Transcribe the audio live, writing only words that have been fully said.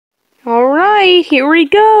Alright, here we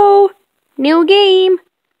go. New game.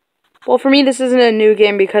 Well, for me, this isn't a new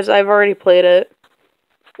game because I've already played it.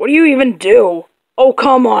 What do you even do? Oh,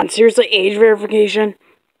 come on. Seriously, age verification?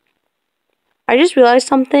 I just realized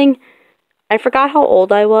something. I forgot how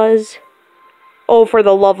old I was. Oh, for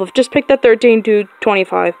the love of... Just pick the 13 to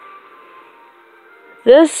 25.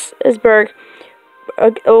 This is Berk.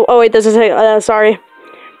 Wait, this is... sorry.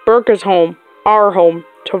 Berk is home. Our home.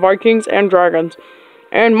 To Vikings and dragons.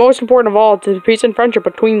 And most important of all, to peace and friendship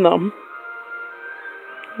between them.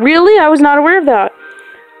 Really? I was not aware of that.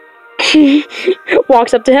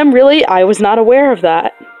 Walks up to him. Really? I was not aware of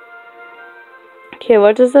that. Okay,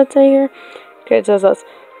 what does that say here? Okay, it says this.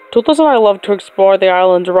 Toothless and I love to explore the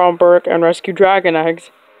islands around Berk and rescue dragon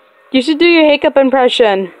eggs. You should do your Hiccup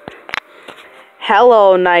impression.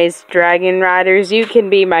 Hello, nice dragon riders. You can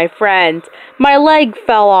be my friends. My leg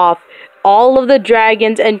fell off. All of the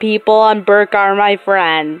dragons and people on Berk are my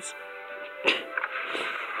friends.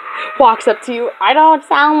 Walks up to you. I don't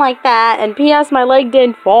sound like that. And P.S. my leg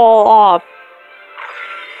didn't fall off.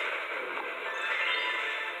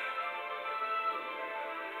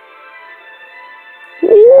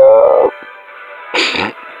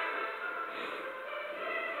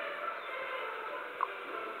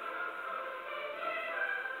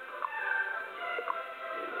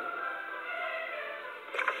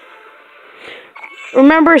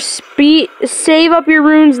 Remember, save up your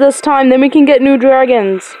runes this time, then we can get new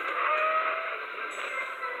dragons.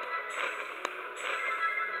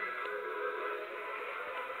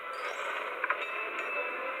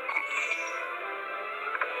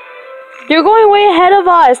 You're going way ahead of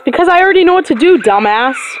us, because I already know what to do,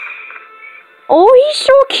 dumbass. Oh, he's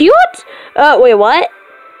so cute! Wait, what?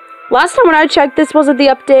 Last time when I checked, this wasn't the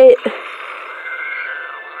update.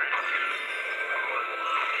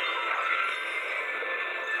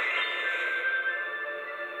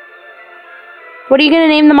 What are you gonna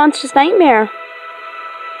name the monstrous nightmare?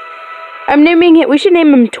 I'm naming it. We should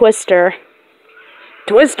name him Twister.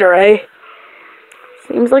 Twister, eh?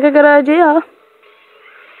 Seems like a good idea.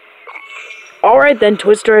 Alright then,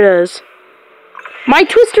 Twister it is. My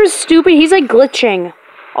Twister's stupid. He's like glitching.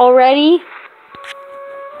 Already?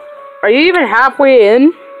 Are you even halfway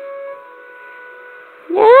in?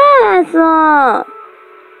 Yes.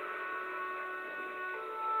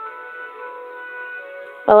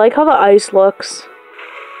 I like how the ice looks.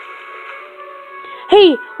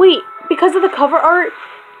 Hey, wait, because of the cover art,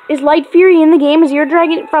 is Light Fury in the game? Is your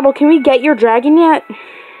dragon... Freddle, can we get your dragon yet?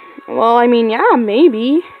 Well, I mean, yeah,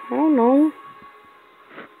 maybe. I don't know.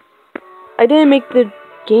 I didn't make the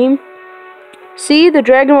game. See, the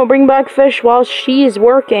dragon will bring back fish while she is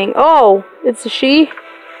working. Oh, it's a she?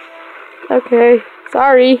 Okay,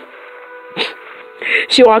 sorry.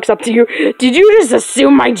 She walks up to you. Did you just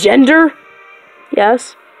assume my gender?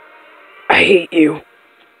 Yes. I hate you.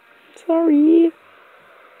 Sorry.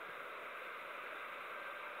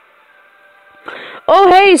 Oh,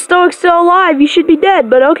 hey, Stoick's still alive. You should be dead,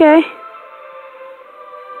 but okay.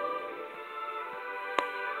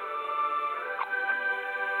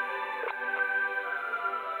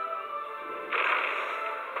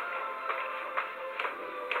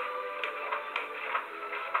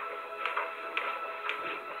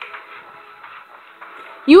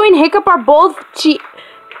 You and Hiccup are both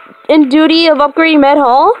in duty of upgrading Med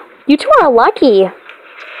Hall? You two are lucky.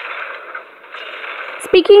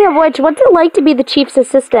 Speaking of which, what's it like to be the chief's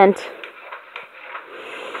assistant?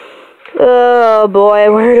 Oh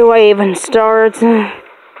boy, where do I even start?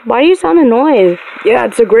 Why do you sound annoyed? Yeah,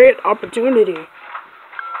 it's a great opportunity.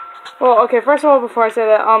 Well, okay, first of all, before I say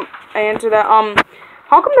that, I answer that,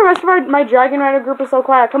 how come the rest of my Dragon Rider group is so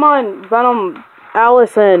quiet? Come on, Venom,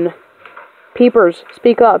 Allison, Peepers,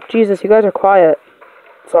 speak up. Jesus, you guys are quiet.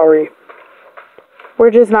 Sorry.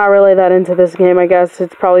 We're just not really that into this game, I guess.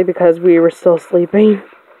 It's probably because we were still sleeping.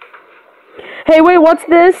 Hey, wait, what's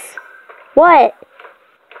this? What?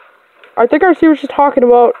 I think I see what she's talking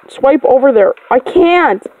about. Swipe over there. I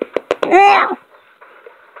can't.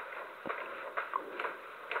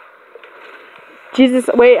 Jesus,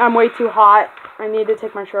 wait, I'm way too hot. I need to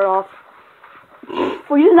take my shirt off.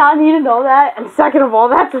 We do not need to know that. And second of all,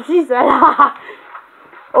 that's what she said.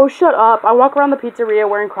 Oh, shut up. I walk around the pizzeria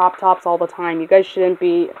wearing crop tops all the time. You guys shouldn't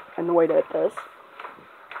be annoyed at this.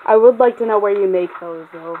 I would like to know where you make those,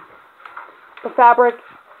 though. The fabric,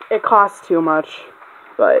 it costs too much.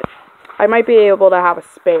 But I might be able to have a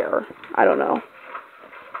spare. I don't know.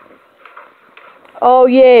 Oh,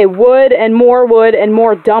 yay. Wood and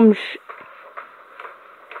more dumb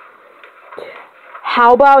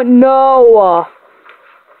How about no?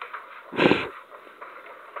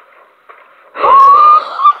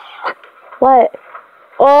 What?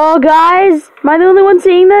 Oh, guys, am I the only one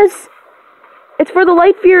seeing this? It's for the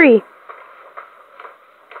Light Fury.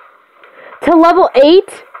 To level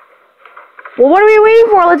 8? Well, what are we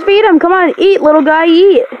waiting for? Let's feed him. Come on, eat, little guy,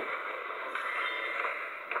 eat.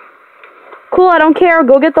 Cool, I don't care.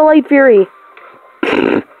 Go get the Light Fury.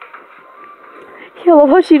 Yeah, I love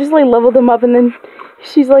how she just, like, leveled him up, and then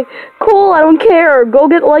she's like, cool, I don't care. Go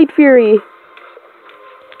get Light Fury.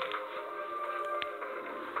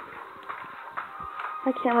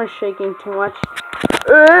 My camera's shaking too much.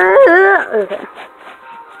 Okay.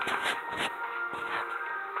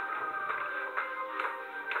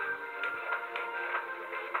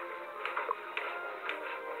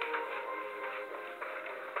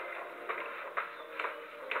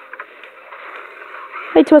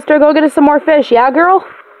 Hey, Twister, go get us some more fish, yeah, girl?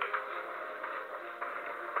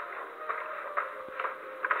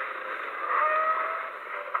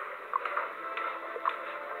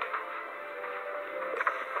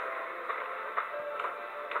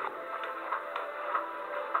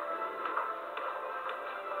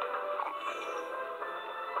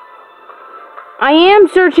 I am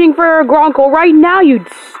searching for a Gronkle right now, you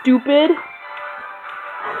stupid.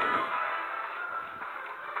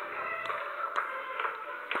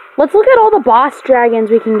 Let's look at all the boss dragons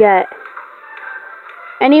we can get.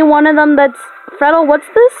 Any one of them that's... Freddle, what's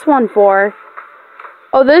this one for?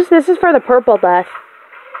 Oh, this is for the purple death.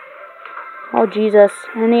 Oh, Jesus.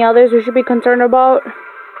 Any others we should be concerned about?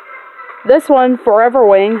 This one, Forever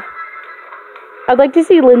Wing. I'd like to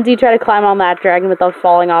see Lindsay try to climb on that dragon without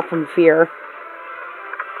falling off from fear.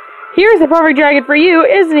 Here's the perfect dragon for you.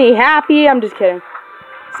 Isn't he happy? I'm just kidding.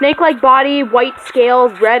 Snake-like body, white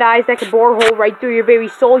scales, red eyes that can bore a hole right through your baby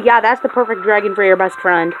soul. Yeah, that's the perfect dragon for your best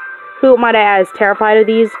friend. Who might I add is terrified of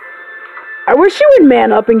these? I wish you would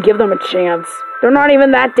man up and give them a chance. They're not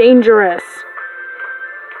even that dangerous.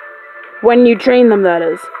 When you train them, that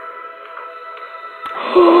is.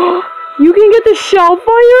 You can get the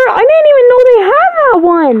Shellfire? I didn't even know they had that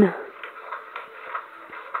one.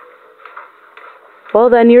 Well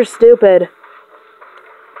then, you're stupid.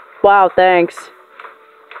 Wow, thanks.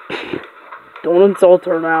 Don't insult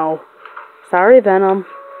her now. Sorry, Venom.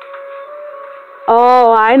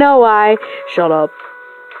 Oh, I know why. Shut up.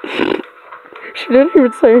 She didn't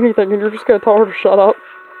even say anything, and you're just gonna tell her to shut up?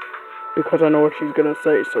 Because I know what she's gonna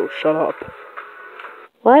say, so shut up.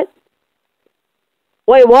 What?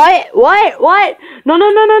 Wait, what? What?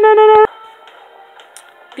 No.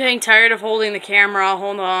 Getting tired of holding the camera.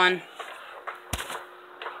 Hold on.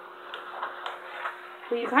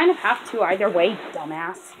 Well, you kind of have to either way,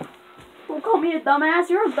 dumbass. Don't call me a dumbass,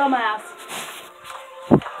 you're a dumbass.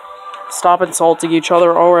 Stop insulting each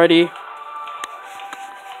other already.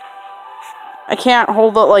 I can't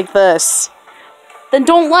hold it like this. Then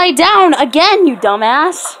don't lie down again, you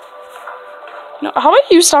dumbass. No, how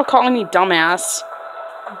about you stop calling me dumbass?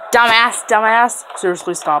 Dumbass.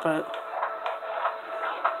 Seriously, stop it.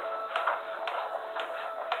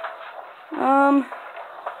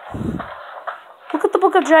 Look at the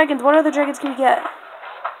Book of Dragons. What other dragons can we get?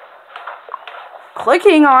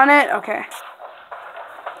 Clicking on it. Okay.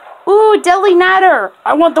 Ooh, Deadly Natter.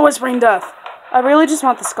 I want the Whispering Death. I really just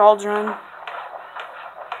want the Scaldron.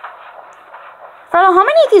 Freddle, how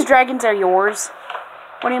many of these dragons are yours?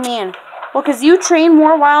 What do you mean? Well, because you train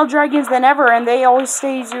more wild dragons than ever, and they always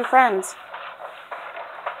stay as your friends.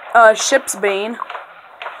 Ship's Bane.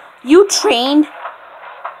 You trained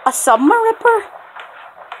a Submaripper?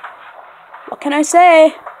 What can I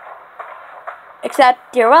say?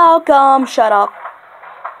 Except you're welcome. Shut up.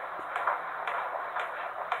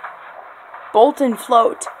 Bolt and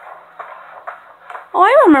Float. Oh,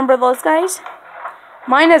 I remember those guys.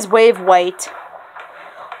 Mine is Wave White.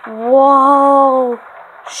 Whoa.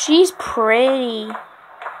 She's pretty.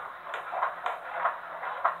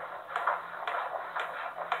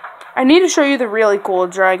 I need to show you the really cool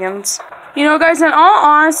dragons. You know, guys, in all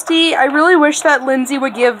honesty, I really wish that Lindsay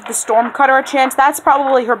would give the Stormcutter a chance. That's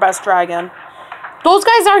probably her best dragon. Those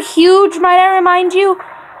guys are huge, might I remind you?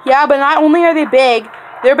 Yeah, but not only are they big,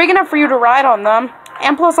 they're big enough for you to ride on them.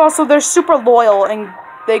 And plus, also, they're super loyal, and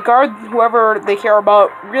they guard whoever they care about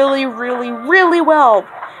really, really, really well.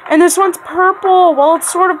 And this one's purple. Well, it's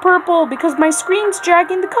sort of purple because my screen's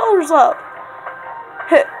jacking the colors up.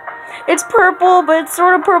 It's purple, but it's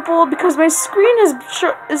sort of purple because my screen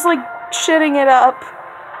is like shitting it up.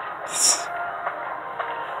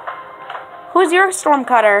 Who's your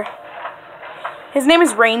Stormcutter? His name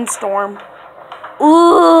is Rainstorm.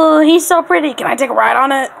 Ooh, he's so pretty. Can I take a ride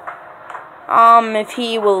on it? If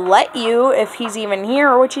he will let you, if he's even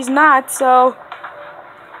here, which he's not, so...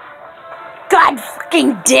 God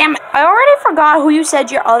fucking damn it. I already forgot who you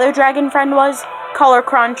said your other dragon friend was. color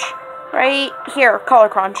crunch. Right here, color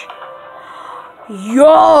crunch.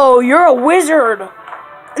 Yo, you're a wizard.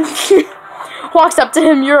 Walks up to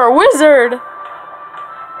him, you're a wizard.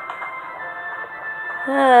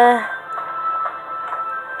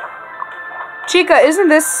 Chica, isn't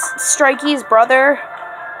this Strikey's brother?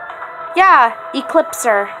 Yeah,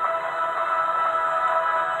 Eclipser.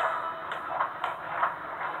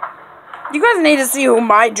 You guys need to see who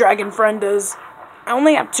my dragon friend is. I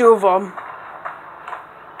only have 2 of them.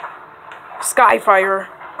 Skyfire.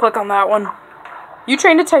 Click on that one. You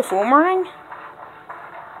trained a Typhoon Ring?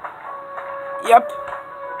 Yep.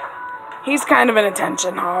 He's kind of an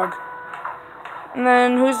attention hog. And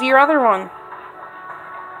then who's your other one?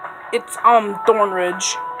 It's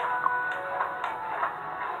Thornridge.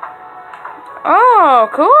 Oh,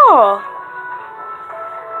 cool.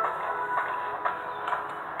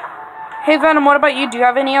 Hey Venom, what about you? Do you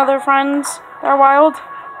have any other friends that are wild?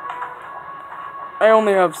 I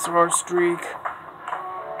only have Starstreak.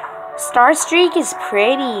 Starstreak is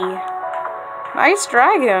pretty. Nice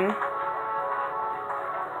dragon.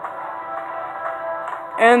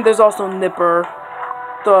 And there's also Nipper,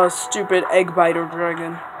 the stupid egg biter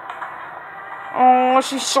dragon. Oh,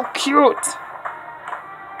 she's so cute.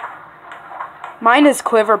 Mine is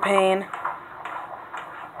Quiverpain.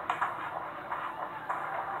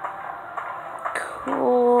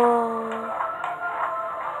 Cool.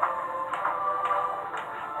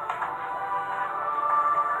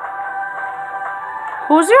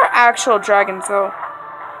 Who's your actual dragon, though?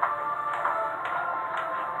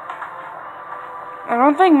 I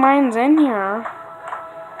don't think mine's in here.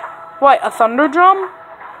 What, a thunder drum?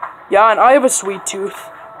 Yeah, and I have a sweet tooth.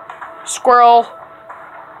 Squirrel.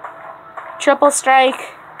 Triple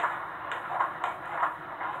strike.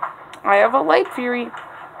 I have a light fury.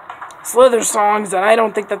 Slither songs, and I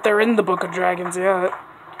don't think that they're in the Book of Dragons yet.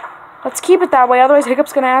 Let's keep it that way, otherwise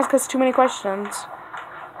Hiccup's gonna ask us too many questions.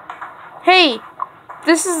 Hey,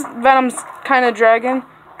 this is Venom's kind of dragon.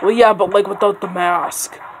 Well, yeah, but like without the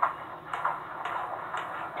mask.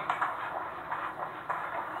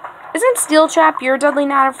 Isn't Steel Trap your Dudley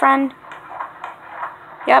Natter friend?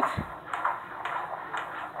 Yep.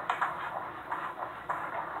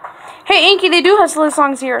 Hey, Inky, they do have Slither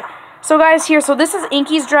songs here. So guys, here, so this is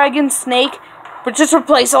Inky's dragon, Snake, but just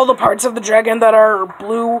replace all the parts of the dragon that are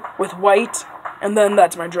blue with white, and then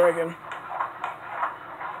that's my dragon.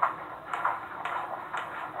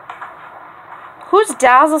 Who's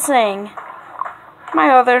Dazzlesing? My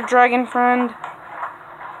other dragon friend.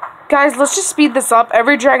 Guys, let's just speed this up.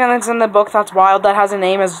 Every dragon that's in the book that's wild that has a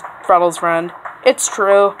name is Freddle's friend. It's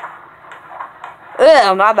true.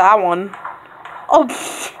 Ugh, not that one. Oh,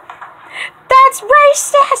 that's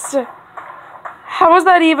racist! How was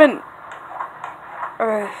that even...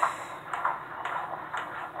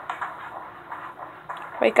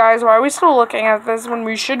 Wait, guys, why are we still looking at this when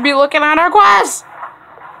we should be looking at our quest?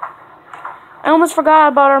 I almost forgot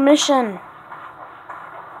about our mission.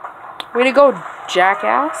 Way to go,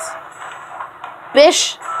 jackass.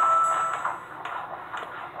 Bish.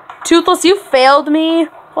 Toothless, you failed me?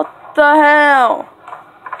 What the hell?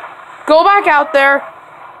 Go back out there.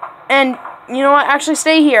 And, you know what? Actually,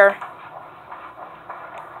 stay here.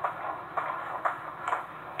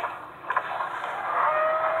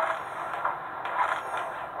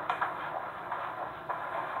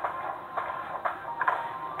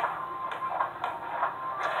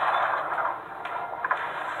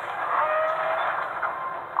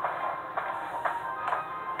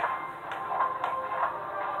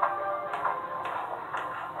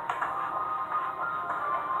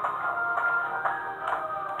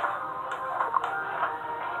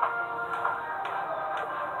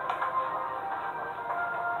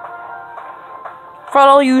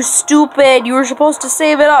 Freddle, you stupid. You were supposed to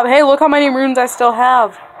save it up. Hey, look how many runes I still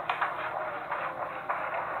have.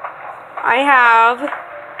 I have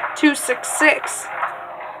 266.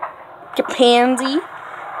 You pansy.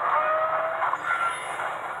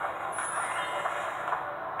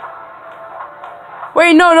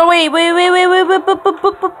 Wait, no, wait.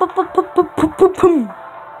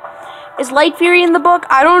 Is Light Fury in the book?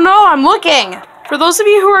 I don't know. I'm looking. For those of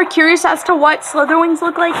you who are curious as to what Slitherwings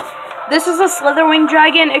look like, this is a Slitherwing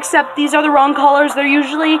dragon, except these are the wrong colors. They're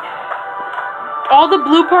usually... all the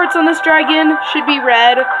blue parts on this dragon should be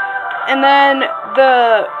red, and then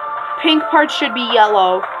the pink parts should be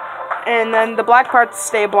yellow, and then the black parts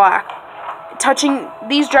stay black. Touching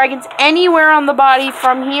these dragons anywhere on the body,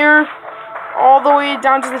 from here all the way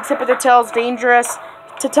down to the tip of their tail, is dangerous.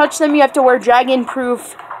 To touch them, you have to wear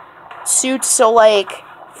dragon-proof suits, so like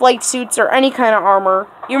flight suits or any kind of armor.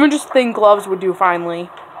 Even just thin gloves would do finely.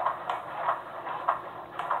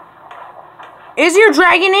 Is your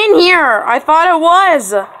dragon in here? I thought it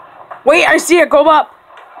was. Wait, I see it. Go up.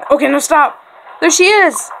 Okay, no, stop. There she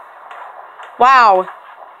is. Wow.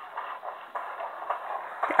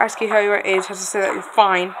 Ask you how you are age has to say that you're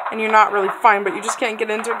fine. And you're not really fine, but you just can't get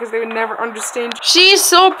into it because they would never understand. She's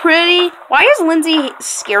so pretty. Why is Lindsay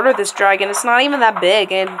scared of this dragon? It's not even that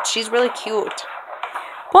big, and she's really cute.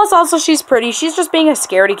 Plus, also, she's pretty. She's just being a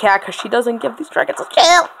scaredy cat because she doesn't give these dragons a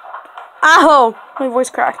chill. Ow! My voice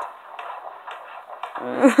cracked.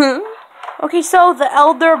 Okay, so the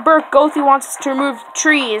elder Berk Gothy wants us to remove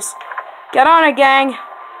trees. Get on it, gang.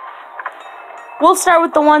 We'll start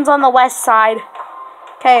with the ones on the west side.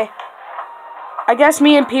 Okay. I guess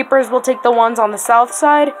me and Peepers will take the ones on the south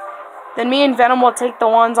side. Then me and Venom will take the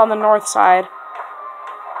ones on the north side.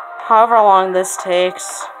 However long this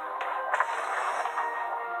takes.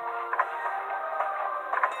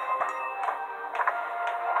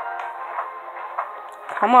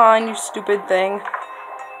 Come on, you stupid thing.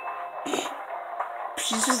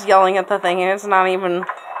 She's just yelling at the thing and it's not even...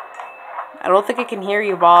 I don't think I can hear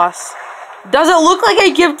you, boss. Does it look like I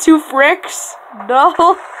give two fricks? No.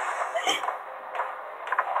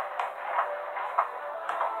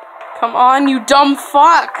 Come on, you dumb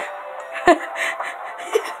fuck.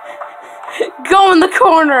 Go in the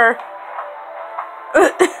corner.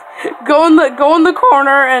 Go in the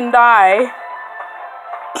corner and die.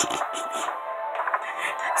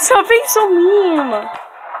 Stop being so mean.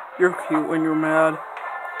 You're cute when you're mad.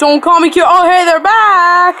 Don't call me cute. Oh, hey, they're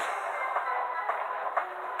back.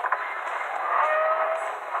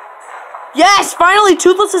 Yes, finally,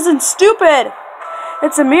 Toothless isn't stupid.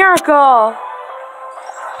 It's a miracle.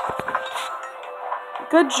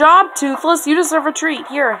 Good job, Toothless. You deserve a treat.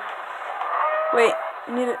 Here. Wait,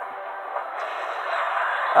 I need it.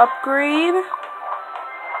 Upgrade.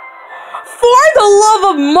 For the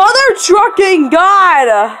love of mother trucking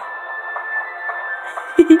God!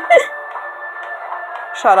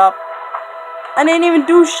 Shut up. I didn't even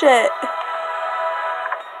do shit.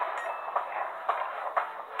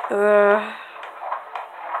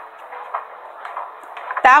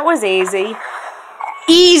 That was easy.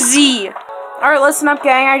 Easy! Alright, listen up,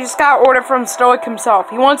 gang. I just got order from Stoick himself.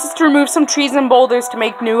 He wants us to remove some trees and boulders to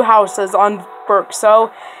make new houses on Berk,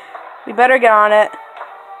 so we better get on it.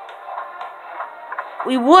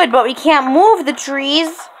 We would, but we can't move the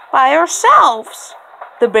trees by ourselves.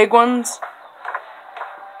 The big ones?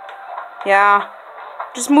 Yeah.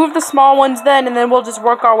 Just move the small ones then, and then we'll just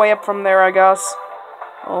work our way up from there, I guess.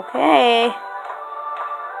 Okay.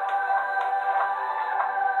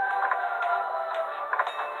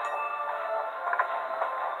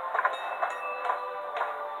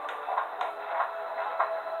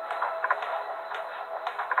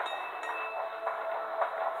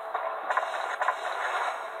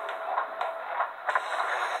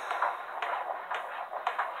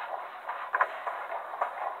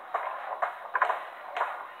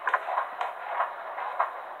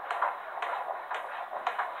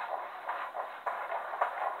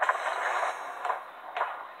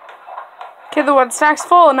 Okay, the wood stack's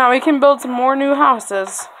full. Now we can build some more new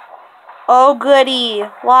houses. Oh, goody.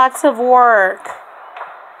 Lots of work.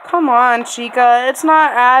 Come on, Chica. It's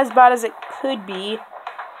not as bad as it could be.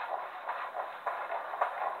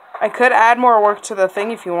 I could add more work to the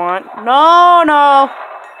thing if you want. No, no.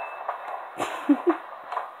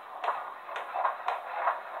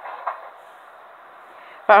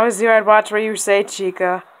 If I was you, I'd watch what you say,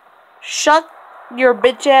 Chica. Shut your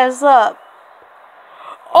bitch ass up.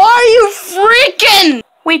 Are you freaking?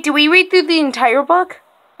 Wait, do we read through the entire book?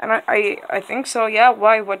 And I think so, yeah.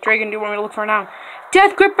 Why? What dragon do you want me to look for now?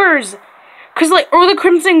 Death Grippers! Cause like, or the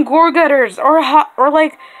Crimson Gore Gutters, or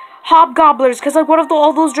like, Hobgobblers, cause like, what if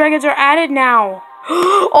all those dragons are added now?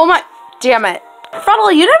 Oh my, damn it.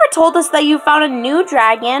 Freddle, you never told us that you found a new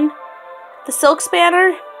dragon. The Silk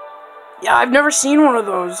Spanner? Yeah, I've never seen one of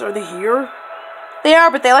those. Are they here? They are,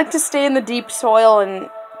 but they like to stay in the deep soil and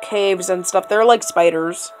caves and stuff. They're like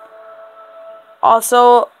spiders.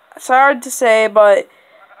 Also, it's hard to say, but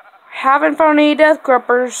I haven't found any death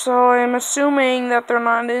grippers, so I'm assuming that they're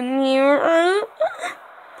not in here.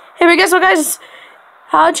 Hey, but guess what, guys?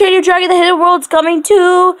 How to Train Your Dragon: The Hidden World's coming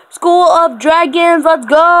to School of Dragons. Let's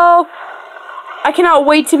go! I cannot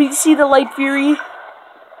wait to see the Light Fury.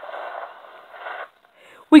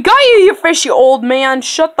 We got you, you fishy old man.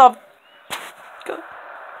 Shut the...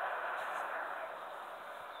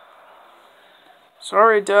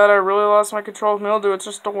 Sorry, Dad, I really lost my control of mildew. It's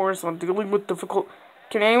just doors. I'm dealing with difficult...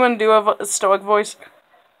 Can anyone do a stoic voice?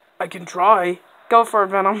 I can try. Go for it,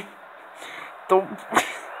 Venom. Do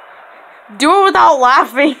it without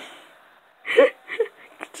laughing.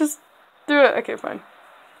 Just do it. Okay, fine.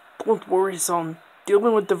 Don't worry, son.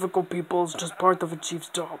 Dealing with difficult people is just part of a chief's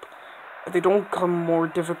job. But they don't come more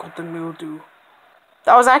difficult than we'll do.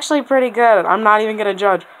 That was actually pretty good. I'm not even gonna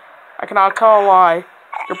judge. I cannot tell a lie.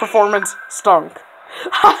 Your performance stunk.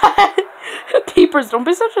 Peepers, don't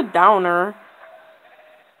be such a downer.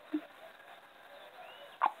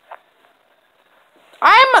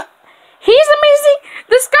 He's amazing!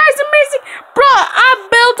 This guy's amazing! Bruh, I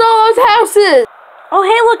built all those houses! Oh,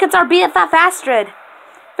 hey, look, it's our BFF Astrid.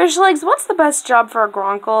 Fish Legs, what's the best job for a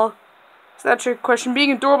Gronkle? Is that a trick question?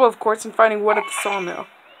 Being adorable, of course, and finding wood at the sawmill.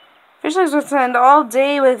 Fish Legs would spend all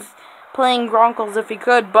day with playing Gronkles if he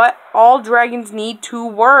could, but all dragons need to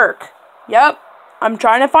work. Yep, I'm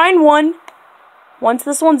trying to find one. Once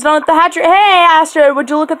this one's done with the hatchet. Hey, Astrid,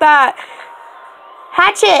 would you look at that?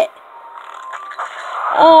 Hatchet!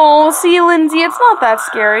 Oh, see, Lindsay, it's not that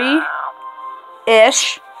scary.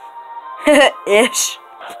 Ish. Ish.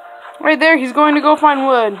 Right there, he's going to go find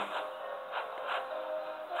wood.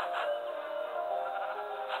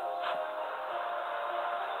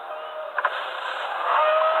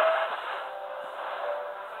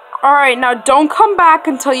 Alright, now don't come back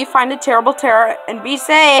until you find a terrible terror, and be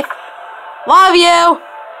safe. Love you!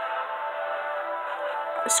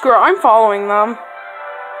 Screw it, I'm following them.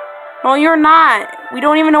 No, you're not. We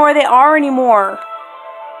don't even know where they are anymore.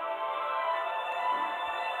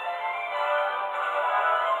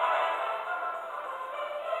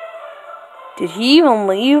 Did he even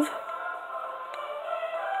leave?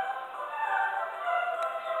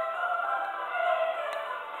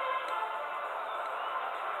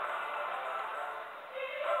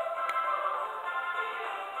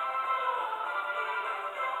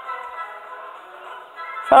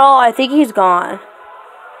 Oh, I think he's gone.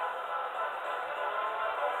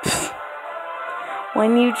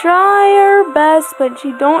 When you try your best, but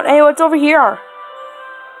you don't. Hey, what's over here?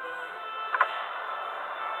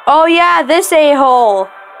 Oh, yeah, this a-hole.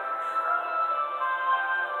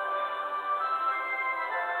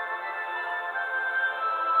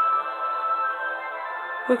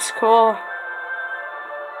 Looks cool.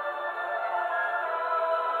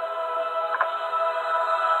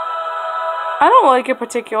 I don't like it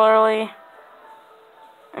particularly.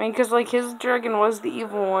 I mean, because, like, his dragon was the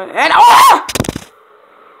evil one. And, oh!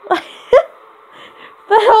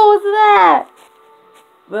 The hell was that?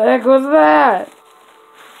 The heck was that?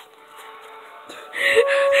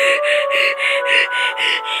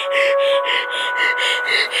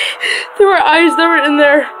 There were eyes that were in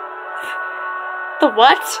there. The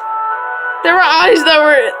what? There were eyes that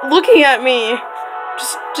were looking at me.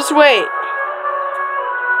 Just wait.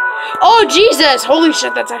 Oh, Jesus! Holy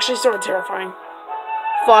shit, that's actually sort of terrifying.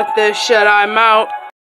 Fuck this shit, I'm out.